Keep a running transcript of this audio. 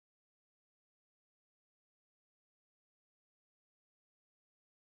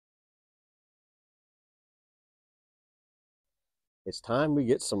it's time we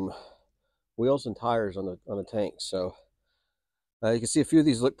get some wheels and tires on the tank. So you can see a few of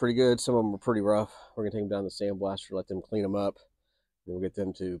these look pretty good. Some of them are pretty rough. We're gonna take them down to the sandblaster, let them clean them up, and we'll get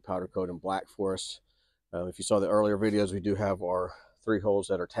them to powder coat in black for us. If you saw the earlier videos, we do have our 3 holes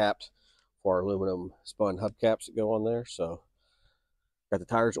that are tapped for our aluminum spun hubcaps that go on there. So got the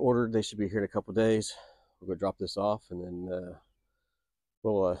tires ordered. They should be here in a couple days. We'll go drop this off, and then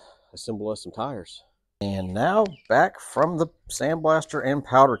we'll assemble us some tires. And now back from the sandblaster and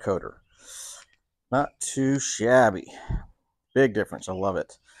powder coater. Not too shabby. Big difference. I love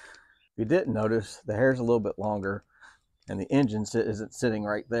it. If you didn't notice, the hair's a little bit longer, and the engine isn't sitting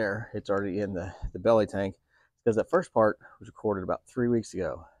right there. It's already in the belly tank, because that first part was recorded about 3 weeks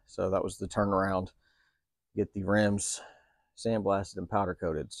ago. So that was the turnaround, get the rims sandblasted and powder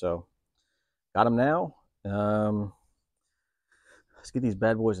coated. So got them now. Let's get these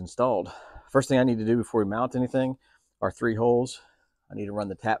bad boys installed. First thing I need to do before we mount anything are 3 holes. I need to run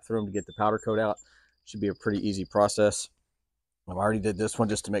the tap through them to get the powder coat out. Should be a pretty easy process. I already did this one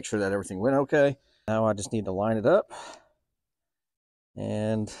just to make sure that everything went okay. Now I just need to line it up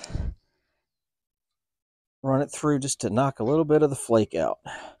and run it through just to knock a little bit of the flake out.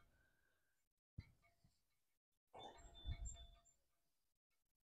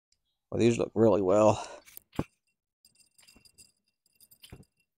 Well, these look really well.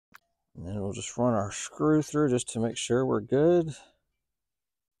 And then we'll just run our screw through just to make sure we're good.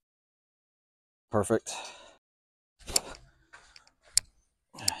 Perfect.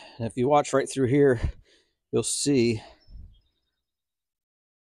 And if you watch right through here, you'll see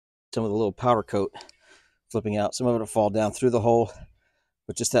some of the little powder coat flipping out. Some of it will fall down through the hole,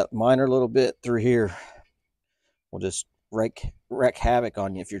 but just that minor little bit through here will just wreak havoc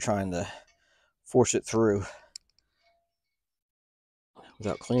on you if you're trying to force it through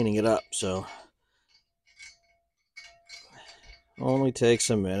without cleaning it up. So only takes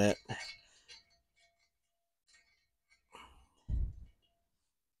a minute.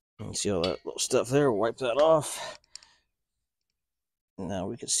 You see all that little stuff there? Wipe that off. Now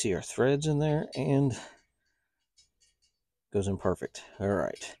we can see our threads in there, and goes in perfect. All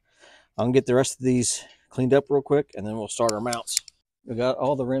right, I'm gonna get the rest of these cleaned up real quick, and then we'll start our mounts. We got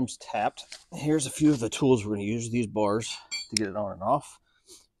all the rims tapped. Here's a few of the tools we're gonna use, these bars, to get it on and off.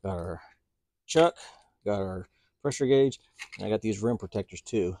 Got our chuck, got our pressure gauge, and I got these rim protectors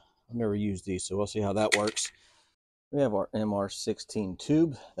too. I've never used these, so we'll see how that works. We have our MR16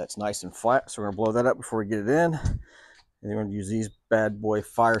 tube that's nice and flat, so we're gonna blow that up before we get it in. And then we're gonna use these bad boy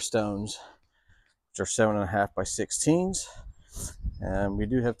Firestones, which are 7.5 by 16s. And we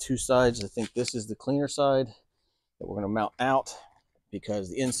do have 2 sides. I think this is the cleaner side that we're gonna mount out, because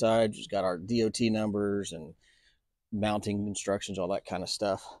the inside just got our DOT numbers and mounting instructions, all that kind of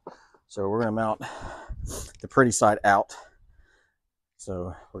stuff. So we're gonna mount the pretty side out.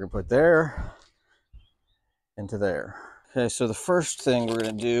 So we're gonna put there into there. Okay, so the first thing we're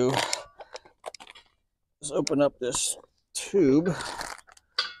gonna do is open up this tube,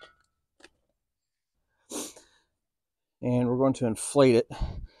 and we're going to inflate it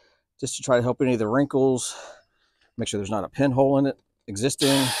just to try to help any of the wrinkles, make sure there's not a pinhole in it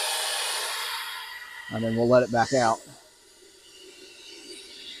existing, and then we'll let it back out.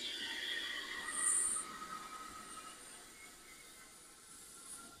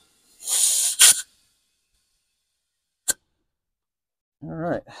 All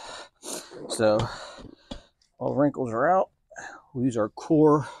right, so all wrinkles are out. We'll use our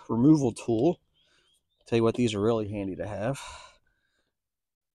core removal tool. Tell you what, these are really handy to have.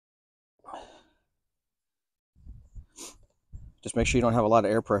 Just make sure you don't have a lot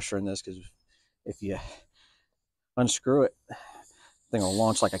of air pressure in this, because if you unscrew it, the thing will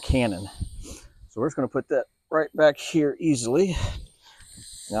launch like a cannon. So we're just going to put that right back here easily.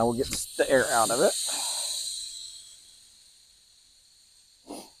 Now we'll get the air out of it.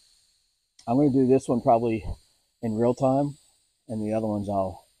 I'm going to do this one probably in real time, and the other ones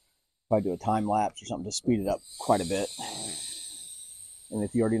I'll probably do a time lapse or something to speed it up quite a bit. And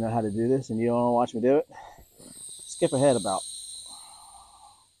if you already know how to do this and you don't want to watch me do it, skip ahead about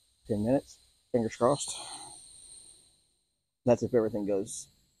 10 minutes, fingers crossed. That's if everything goes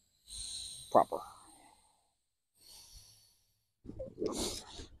proper.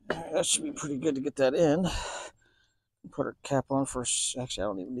 That should be pretty good to get that in. Put our cap on first. Actually, I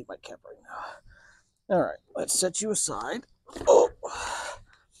don't even need my cap right now. All right, let's set you aside. Oh, let's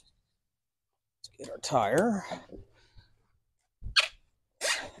get our tire.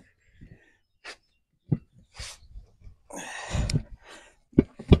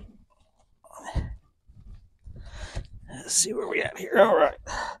 Let's see where we at here. All right,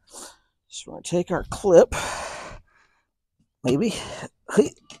 so we're gonna take our clip Maybe.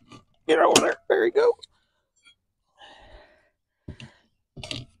 Hey, get over there. There you go.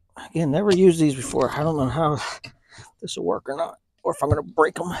 Again, never used these before. I don't know how this will work or not, or if I'm going to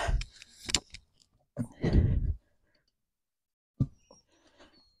break them.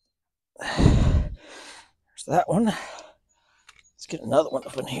 There's that one. Let's get another one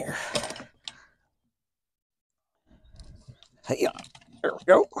up in here. Hey, there we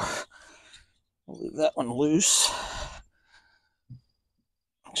go. We'll leave that one loose.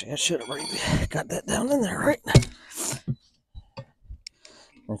 Actually, I should have already got that down in there, right?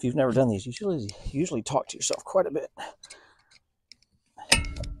 And if you've never done these, you usually talk to yourself quite a bit.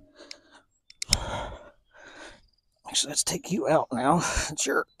 Actually, let's take you out now. It's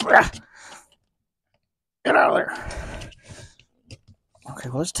your... Get out of there. Okay,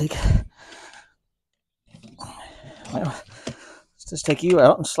 well, let's take... Well, let's just take you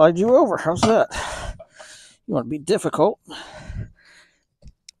out and slide you over. How's that? You want to be difficult.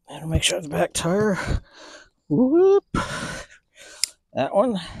 And make sure the back tire. Whoop. That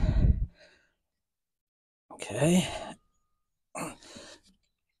one. Okay.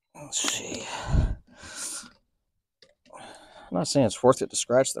 Let's see. I'm not saying it's worth it to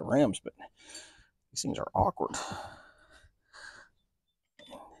scratch the rims, but these things are awkward.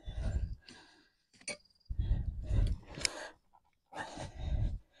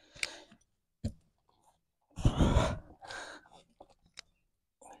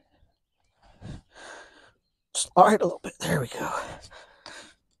 Slide a little bit. There we go.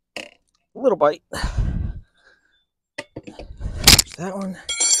 A little bite. There's that one.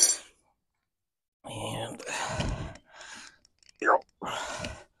 And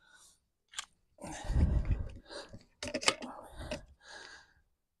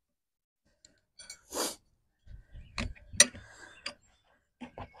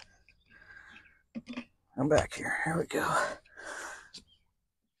I'm back here. Here we go.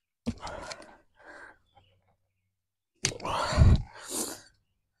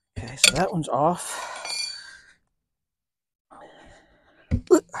 Okay, so that one's off.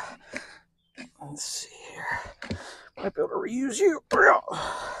 Let's see here. Might be able to reuse you.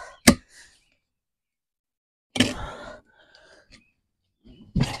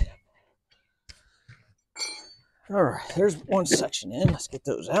 All right, there's one section in. Let's get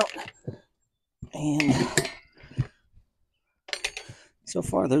those out. And so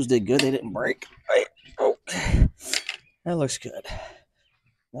far, those did good. They didn't break. Okay, that looks good.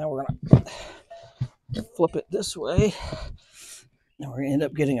 Now we're gonna flip it this way, and we're gonna end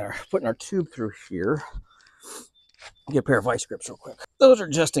up putting our tube through here. Get a pair of vice grips real quick. Those are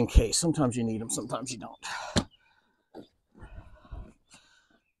just in case. Sometimes you need them, sometimes you don't.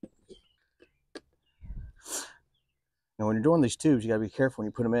 Now, when you're doing these tubes, you gotta be careful when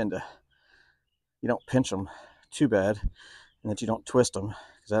you put them in you don't pinch them too bad, and that you don't twist them,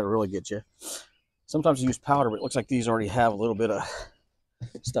 because that'll really get you. Sometimes you use powder, but it looks like these already have a little bit of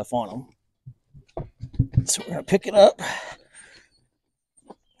stuff on them. So we're gonna pick it up,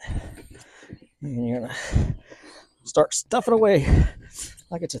 and you're gonna start stuffing away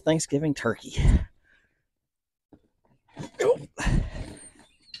like it's a Thanksgiving turkey.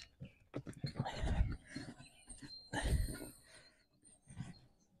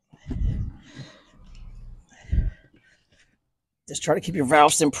 Just try to keep your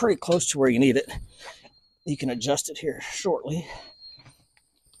valve stem pretty close to where you need it. You can adjust it here shortly.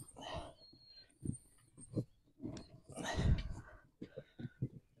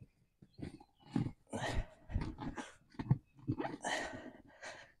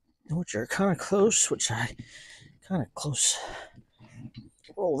 And which are kind of close, which I kind of close.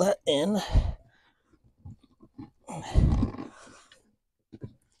 Roll that in.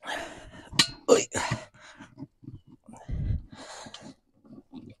 Oy.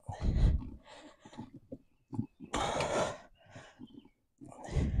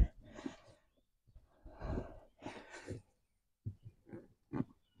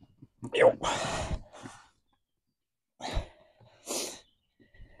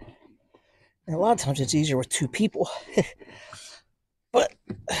 And a lot of times it's easier with two people, but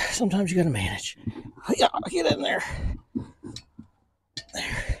sometimes you gotta manage. Yeah, get in there.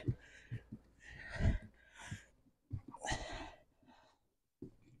 There.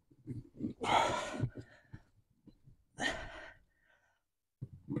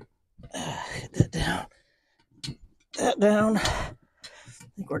 Get that down. That down. I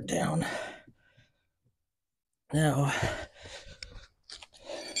think we're down. Now,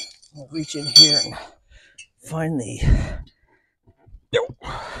 I'll reach in here and find the...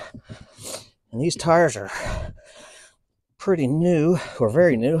 And these tires are pretty new, or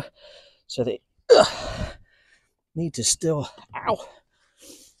very new, so they need to still, ow.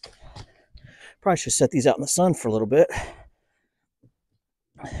 Probably should set these out in the sun for a little bit.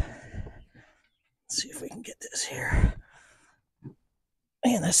 Let's see if we can get this here.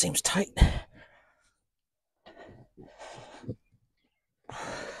 Man, that seems tight.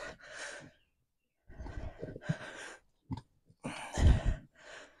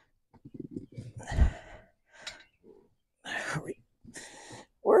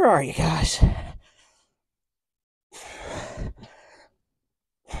 Where are you guys?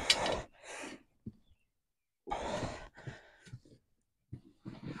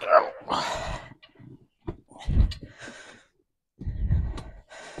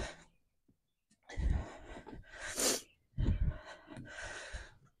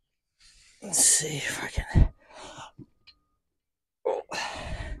 Let's see if I can. Oh.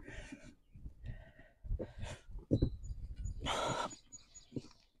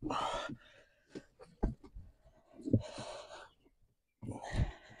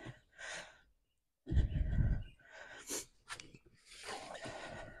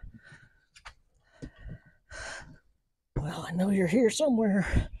 Well, I know you're here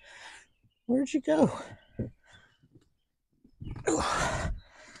somewhere. Where'd you go?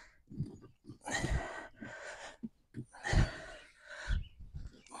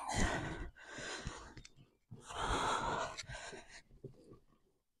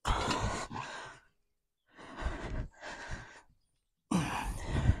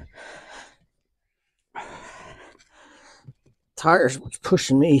 Tires was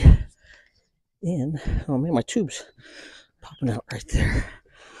pushing me in. Oh man, my tube's popping out right there.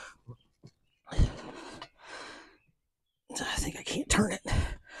 I think I can't turn it.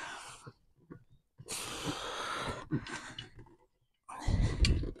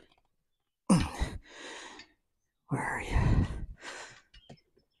 Where are you?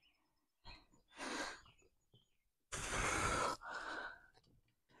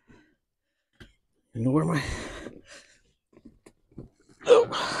 You know where my... Oh.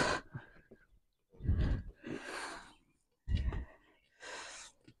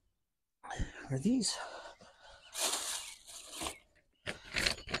 Are these?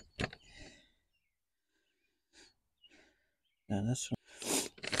 Yeah, that's...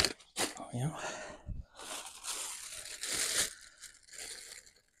 You know...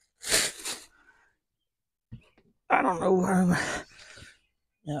 I don't know where I'm...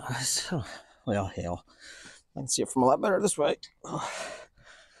 Yeah, so... Well, hell. I can see it from a lot better this way. Oh.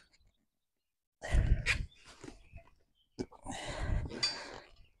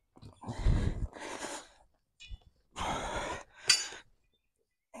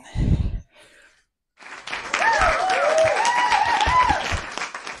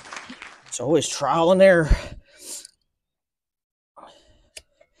 It's always trial and error.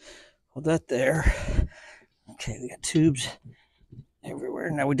 Hold that there. Okay, we got tubes everywhere.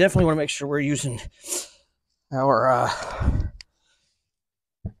 Now we definitely want to make sure we're using our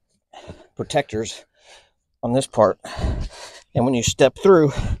protectors on this part. And when you step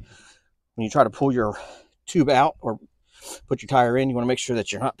through, when you try to pull your tube out or put your tire in, you want to make sure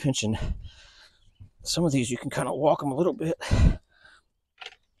that you're not pinching. Some of these you can kind of walk them a little bit.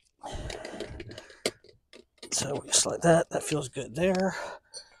 So just like that. That feels good there.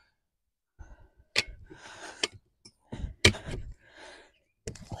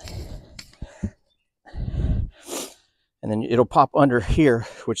 And then it'll pop under here,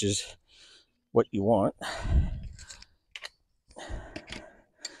 which is what you want.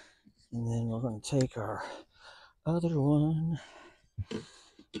 And then we're going to take our other one.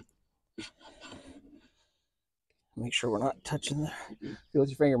 Make sure we're not touching there. Feel with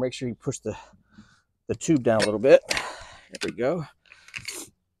your finger, make sure you push the tube down a little bit. There we go.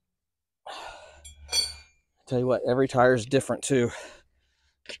 Tell you what, every tire is different too.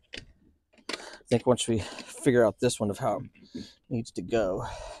 I think once we figure out this one of how it needs to go,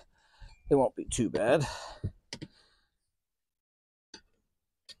 it won't be too bad.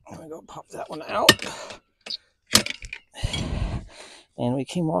 I'm gonna go pop that one out. And we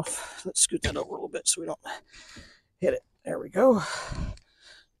came off. Let's scoot that over a little bit so we don't hit it. There we go.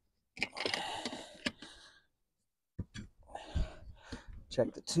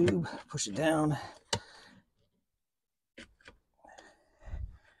 Check the tube, push it down.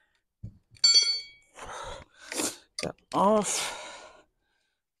 That off.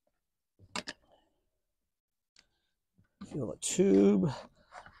 Feel the tube,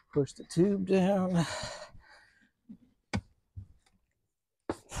 push the tube down.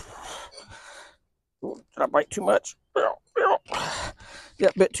 Ooh, did I bite too much? Yeah,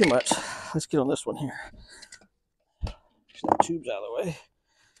 a bit too much. Let's get on this one here. Push that tube's out of the way.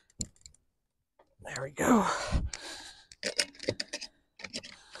 There we go.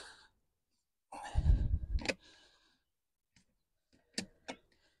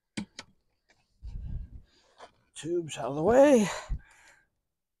 tubes out of the way.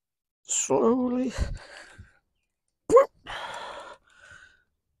 Slowly.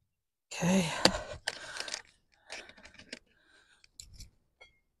 Okay.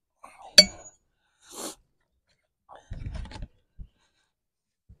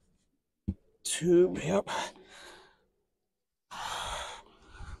 Tube, yep.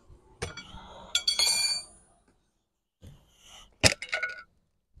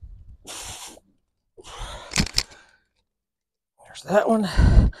 There's that one.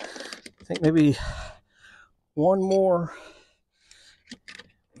 I think maybe one more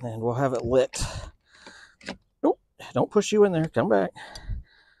and we'll have it lit. Nope, don't push you in there. Come back.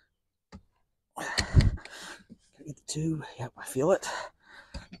 Get the tube. Yep, I feel it.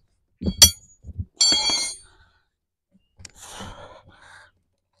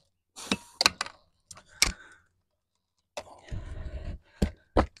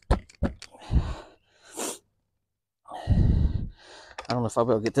 I don't know if I'll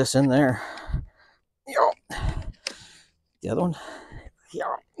be able to get this in there. The other one?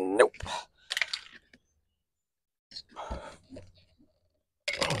 Yeah, nope. I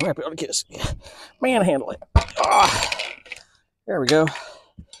might be able to get this. Manhandle it. Ah, there we go.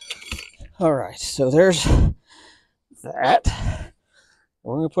 All right, so there's that.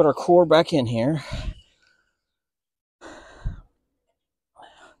 We're going to put our core back in here.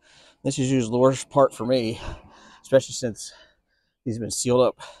 This is usually the worst part for me, especially since these have been sealed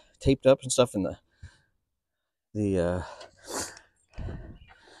up, taped up and stuff, and the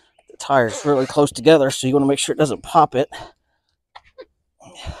tires really close together, so you want to make sure it doesn't pop it.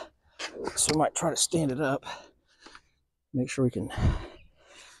 So we might try to stand it up, make sure we can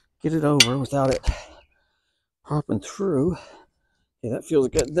get it over without it popping through. Okay, that feels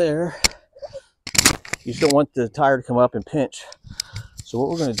good there. You just don't want the tire to come up and pinch. So what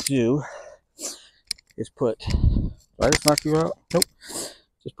we're going to do is put, did I just knock you out? Nope.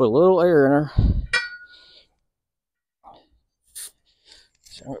 Just put a little air in her.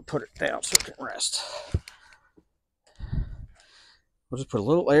 So I'm going to put it down so it can rest. We'll just put a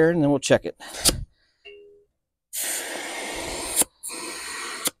little air in and then we'll check it.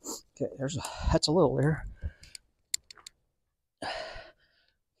 Okay, that's a little air. Okay,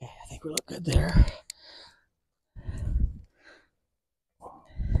 I think we look good there.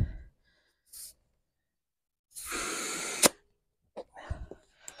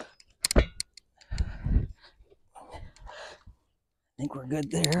 I think we're good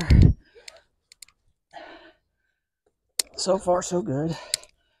there. So far, so good.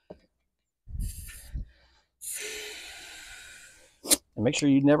 And make sure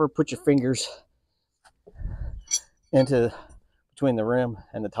you never put your fingers into between the rim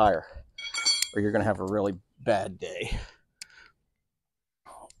and the tire, or you're going to have a really bad day.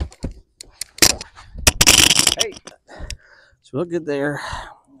 Hey, so we look good there.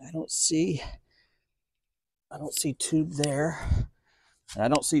 I don't see tube there. I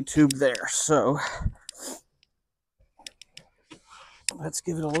don't see tube there, so let's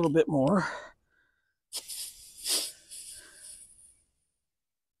give it a little bit more.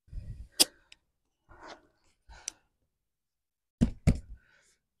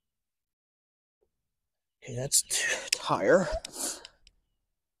 Okay, that's tire. So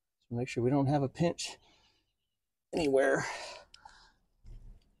make sure we don't have a pinch anywhere.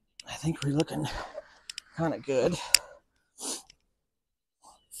 I think we're looking kind of good.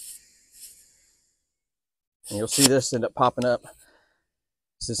 And you'll see this end up popping up.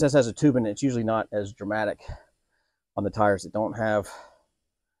 Since this has a tube in it, it's usually not as dramatic on the tires that don't have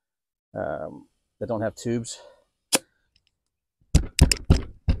tubes.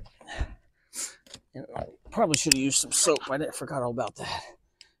 And I probably should have used some soap. I forgot all about that.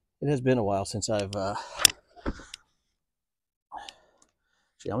 It has been a while since I've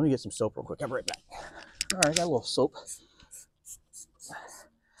Gee, I'm gonna get some soap real quick. I'll be right back. All right, got a little soap.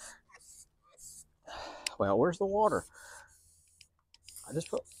 Well, where's the water? I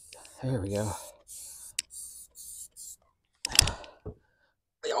just put, there we go.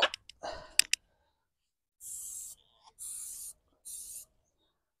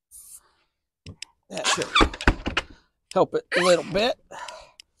 That should help it a little bit.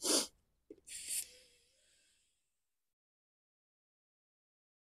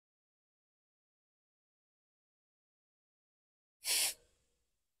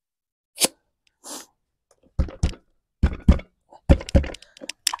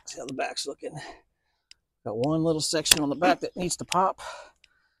 See how the back's looking. Got one little section on the back that needs to pop.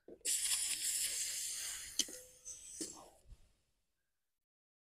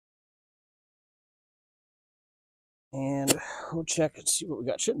 And we'll check and see what we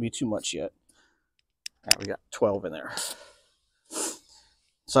got. Shouldn't be too much yet. Right, we got 12 in there.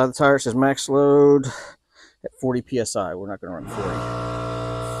 Side of the tire says max load at 40 psi. We're not going to run 40.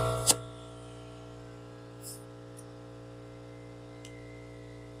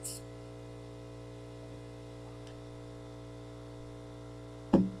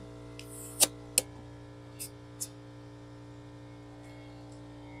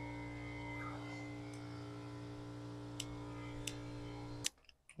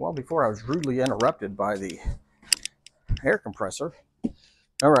 Well, before I was rudely interrupted by the air compressor.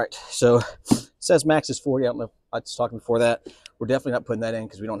 All right, so it says max is 40. I don't know if I was talking before that. We're definitely not putting that in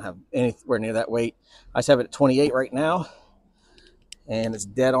because we don't have anywhere near that weight. I just have it at 28 right now, and it's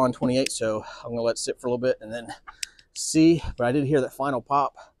dead on 28, so I'm going to let it sit for a little bit and then see. But I did hear that final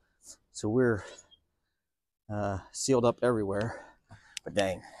pop, so we're sealed up everywhere. But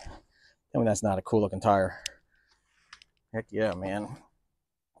dang, I mean, that's not a cool looking tire. Heck yeah, man.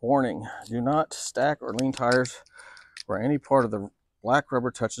 Warning, do not stack or lean tires where any part of the black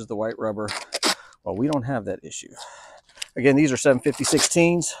rubber touches the white rubber. Well, we don't have that issue. Again, these are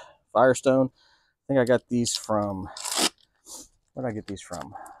 750/16s, Firestone. I think I got these from, where did I get these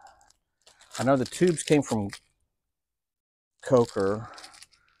from? I know the tubes came from Coker.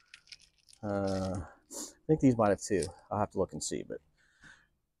 I think these might have too. I'll have to look and see, but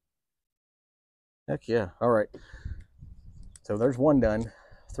heck yeah. All right. So there's one done.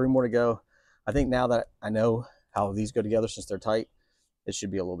 3 more to go. I think now that I know how these go together since they're tight, it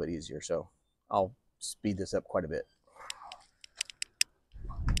should be a little bit easier. So I'll speed this up quite a bit.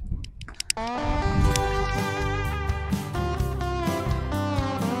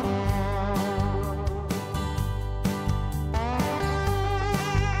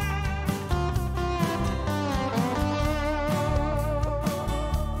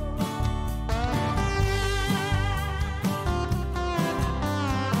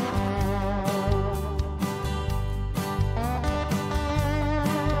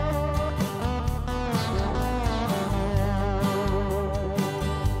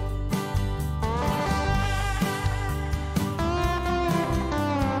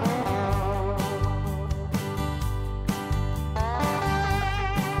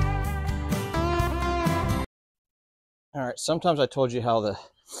 All right, sometimes I told you how the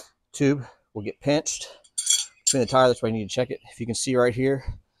tube will get pinched between the tire. That's why you need to check it. If you can see right here,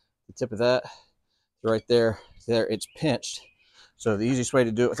 the tip of that, right there, it's pinched. So the easiest way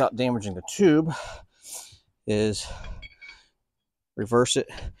to do it without damaging the tube is reverse it,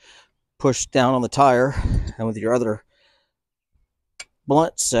 push down on the tire, and with your other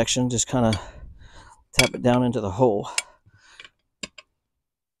blunt section, just kind of tap it down into the hole.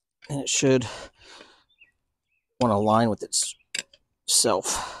 And it should want to align with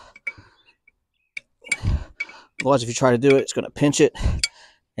itself. Otherwise, if you try to do it, it's going to pinch it,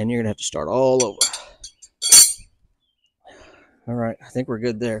 and you're going to have to start all over. All right, I think we're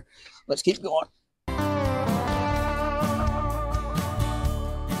good there. Let's keep going.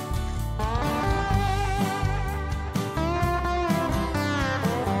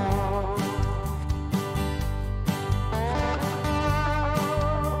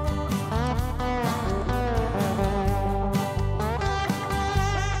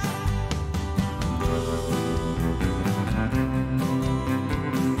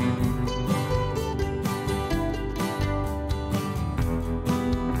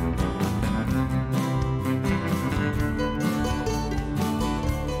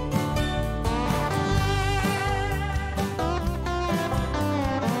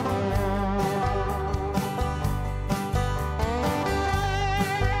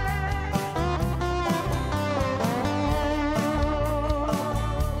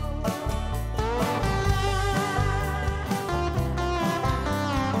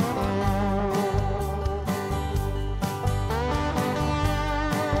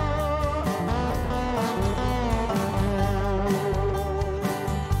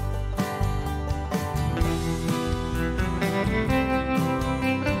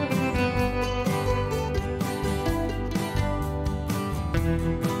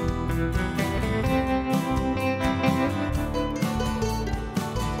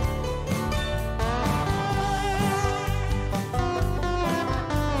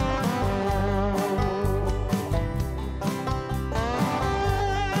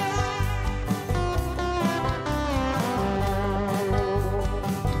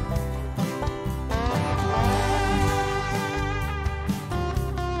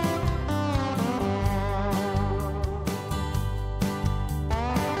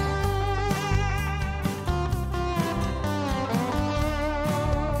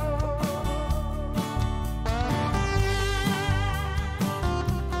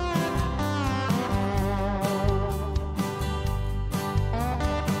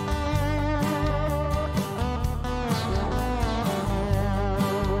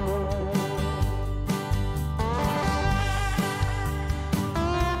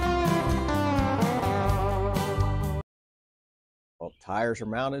 Well, tires are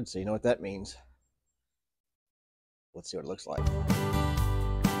mounted, so you know what that means. Let's see what it looks like.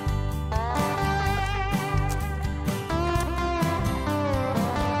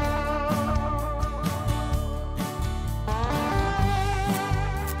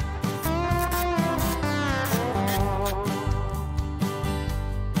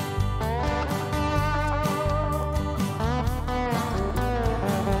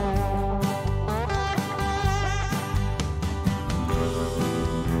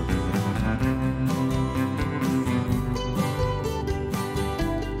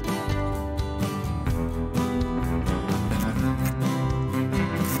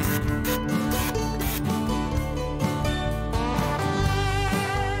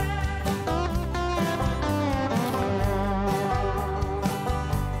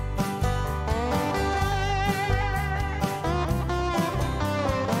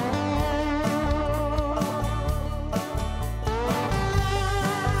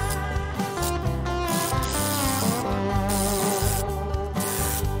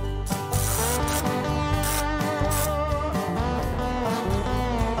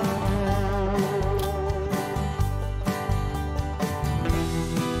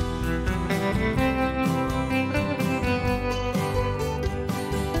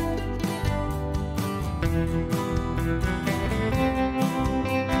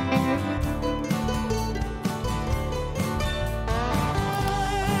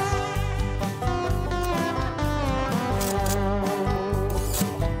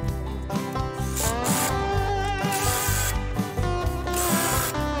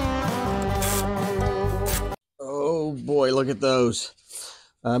 Oh boy, look at those.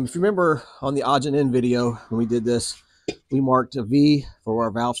 If you remember on the odds and end video, when we did this, we marked a V for where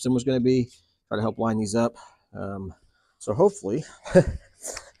our valve stem was going to be, try to help line these up. So hopefully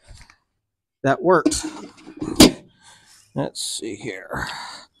that worked. Let's see here.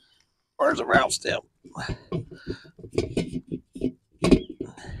 Where's the valve stem?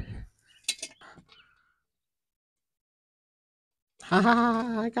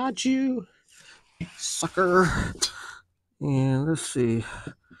 Ha, I got you, sucker. And let's see.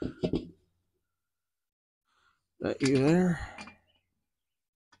 That you there?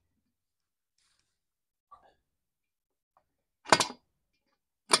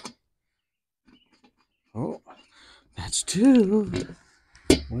 Oh, that's two.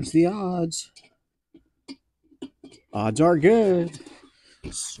 What's the odds? Odds are good.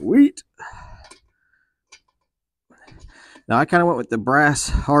 Sweet. Now I kind of went with the brass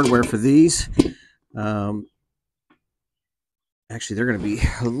hardware for these. Actually, they're going to be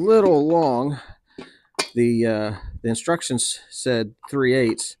a little long. The instructions said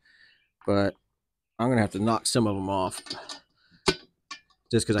 3/8, but I'm going to have to knock some of them off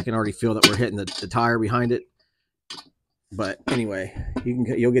just because I can already feel that we're hitting the tire behind it. But anyway,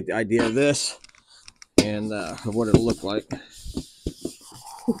 you'll get the idea of this and of what it'll look like.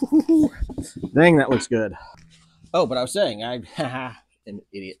 Dang, that looks good. Oh, but I was saying, I'm an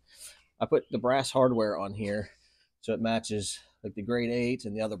idiot. I put the brass hardware on here so it matches like the grade 8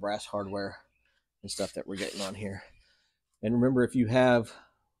 and the other brass hardware and stuff that we're getting on here. And remember, if you have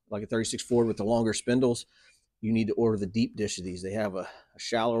like a 36 Ford with the longer spindles, you need to order the deep dish of these. They have a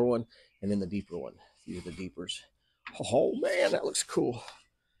shallower one and then the deeper one. These are the deepers. Oh man, that looks cool.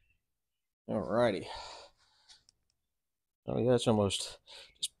 All righty. Oh, that's almost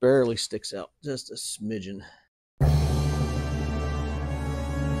just barely sticks out, just a smidgen.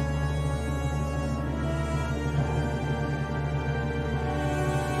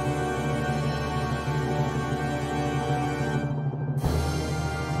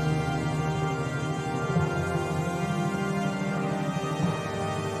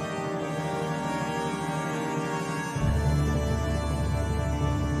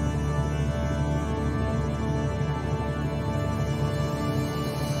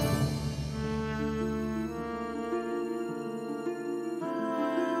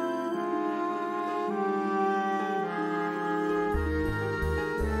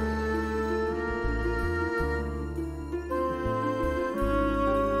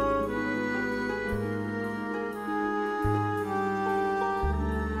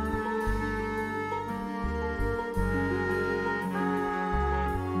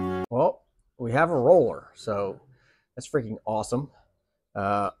 Well, we have a roller, so that's freaking awesome.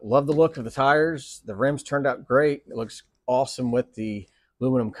 Love the look of the tires. The rims turned out great. It looks awesome with the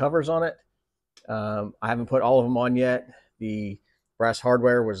aluminum covers on it. I haven't put all of them on yet. The brass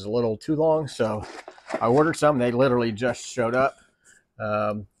hardware was a little too long, so I ordered some. They literally just showed up.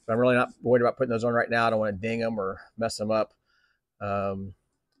 I'm really not worried about putting those on right now. I don't want to ding them or mess them up. But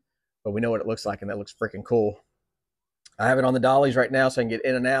we know what it looks like, and that looks freaking cool. I have it on the dollies right now so I can get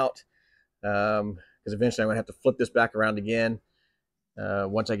in and out, because eventually I'm going to have to flip this back around again.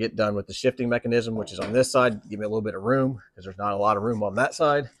 Once I get done with the shifting mechanism, which is on this side, give me a little bit of room because there's not a lot of room on that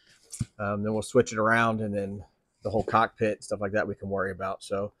side. Then we'll switch it around, and then the whole cockpit, stuff like that, we can worry about.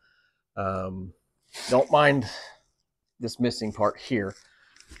 So don't mind this missing part here.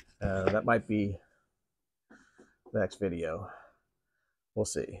 That might be the next video. We'll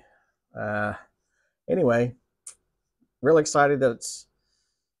see. Anyway, really excited that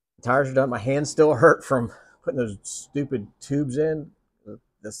the tires are done. My hands still hurt from putting those stupid tubes in.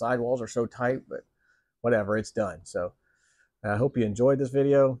 The sidewalls are so tight, but whatever, it's done. So I hope you enjoyed this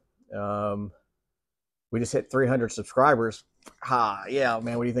video. We just hit 300 subscribers. Yeah,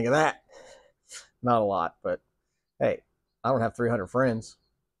 man, what do you think of that? Not a lot, but hey, I don't have 300 friends.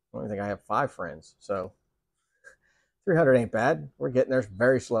 I only think I have 5 friends. So 300 ain't bad. We're getting there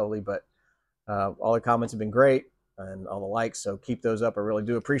very slowly, but all the comments have been great and all the likes. So keep those up. I really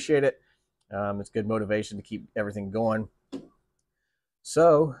do appreciate it. It's good motivation to keep everything going.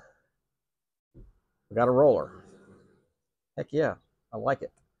 So we got a roller. Heck yeah, I like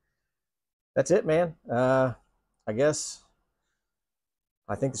it. That's it, man. I guess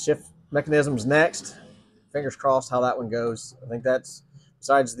I think the shift mechanism's next. Fingers crossed how that one goes. I think that's,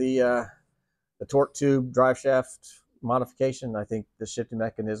 besides the torque tube drive shaft modification, I think the shifting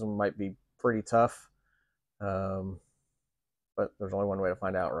mechanism might be pretty tough. But there's only one way to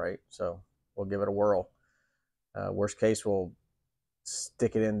find out, right? So we'll give it a whirl. Worst case, we'll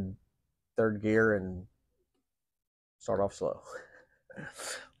stick it in 3rd gear and start off slow.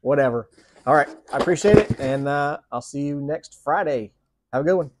 Whatever. All right. I appreciate it. And I'll see you next Friday. Have a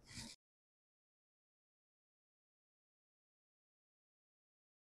good one.